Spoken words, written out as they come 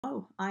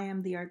Oh, I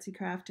am the Artsy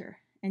Crafter,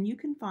 and you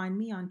can find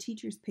me on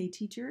Teachers Pay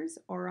Teachers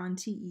or on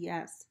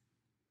TES.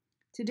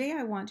 Today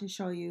I want to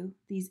show you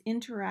these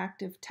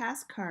interactive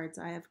task cards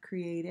I have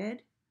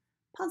created,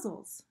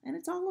 puzzles, and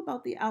it's all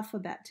about the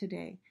alphabet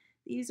today.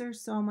 These are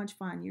so much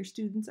fun. Your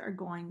students are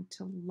going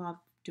to love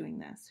doing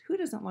this. Who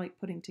doesn't like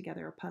putting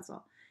together a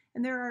puzzle?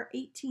 And there are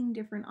 18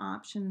 different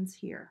options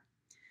here.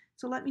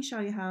 So let me show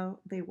you how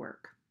they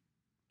work.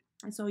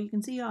 And so you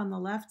can see on the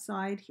left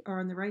side or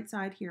on the right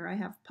side here, I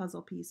have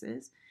puzzle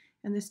pieces,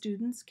 and the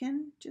students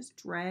can just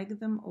drag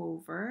them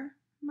over.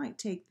 It might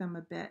take them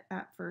a bit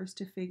at first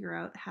to figure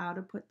out how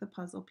to put the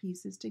puzzle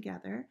pieces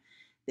together.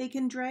 They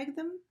can drag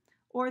them,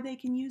 or they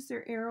can use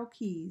their arrow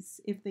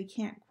keys if they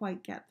can't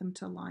quite get them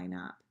to line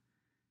up.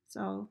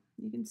 So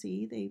you can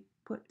see they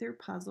put their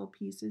puzzle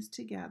pieces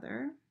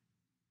together.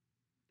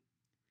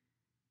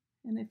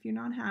 And if you're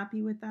not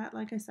happy with that,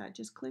 like I said,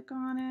 just click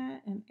on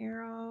it and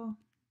arrow,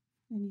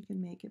 and you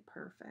can make it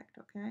perfect,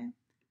 okay?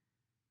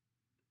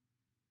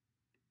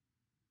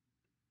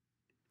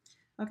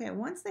 Okay,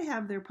 once they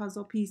have their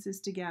puzzle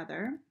pieces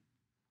together,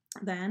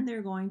 then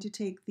they're going to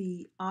take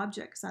the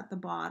objects at the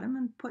bottom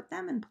and put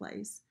them in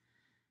place.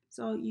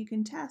 So you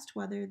can test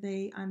whether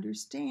they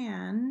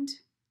understand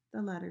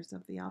the letters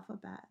of the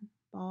alphabet.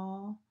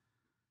 Ball,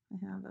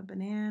 I have a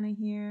banana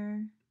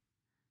here,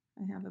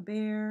 I have a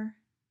bear,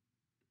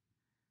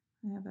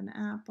 I have an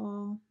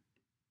apple,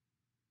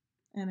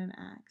 and an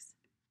X.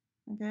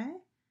 Okay?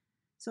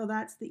 So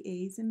that's the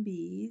A's and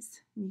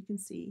B's. And you can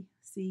see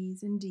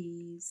C's and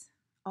D's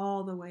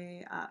all the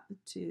way up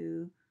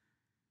to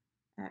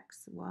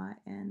X, Y,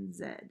 and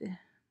Z.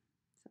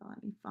 So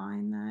let me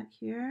find that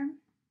here.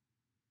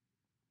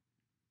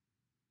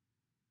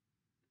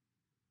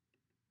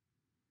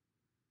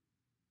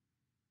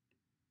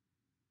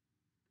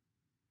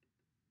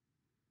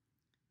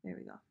 There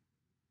we go.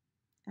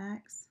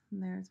 X,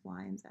 and there's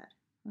Y and Z.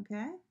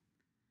 Okay?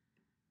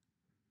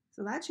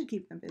 So that should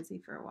keep them busy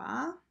for a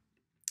while.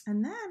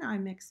 And then I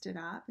mixed it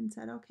up and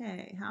said,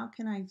 okay, how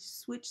can I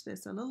switch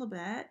this a little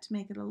bit to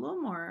make it a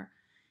little more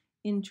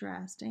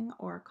interesting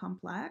or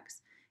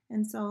complex?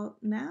 And so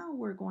now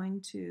we're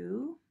going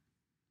to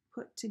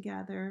put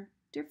together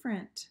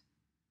different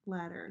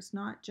letters,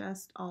 not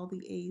just all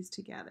the A's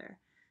together.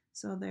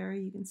 So there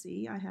you can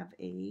see I have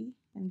A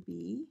and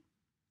B,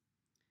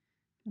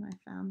 and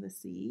I found the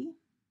C.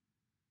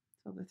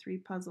 So the three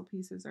puzzle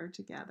pieces are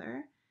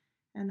together,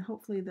 and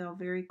hopefully they'll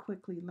very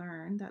quickly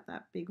learn that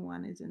that big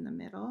one is in the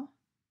middle.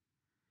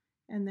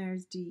 And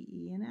there's D,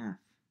 E, and F.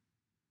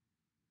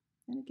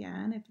 And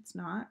again, if it's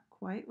not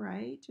quite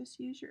right, just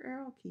use your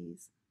arrow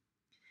keys.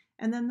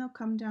 And then they'll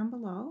come down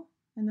below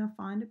and they'll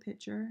find a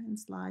picture and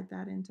slide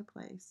that into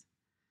place.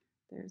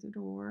 There's a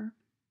door.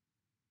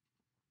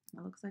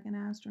 It looks like an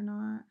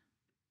astronaut,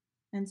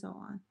 and so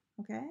on.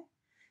 Okay?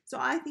 So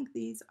I think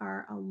these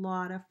are a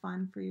lot of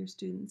fun for your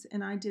students.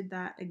 And I did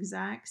that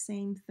exact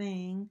same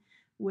thing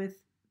with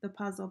the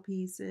puzzle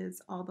pieces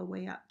all the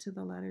way up to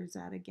the letter Z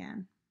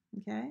again.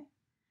 Okay?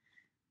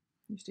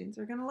 Your students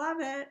are going to love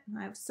it.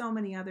 I have so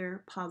many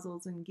other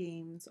puzzles and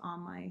games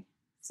on my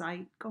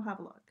site. Go have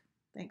a look.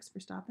 Thanks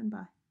for stopping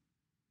by.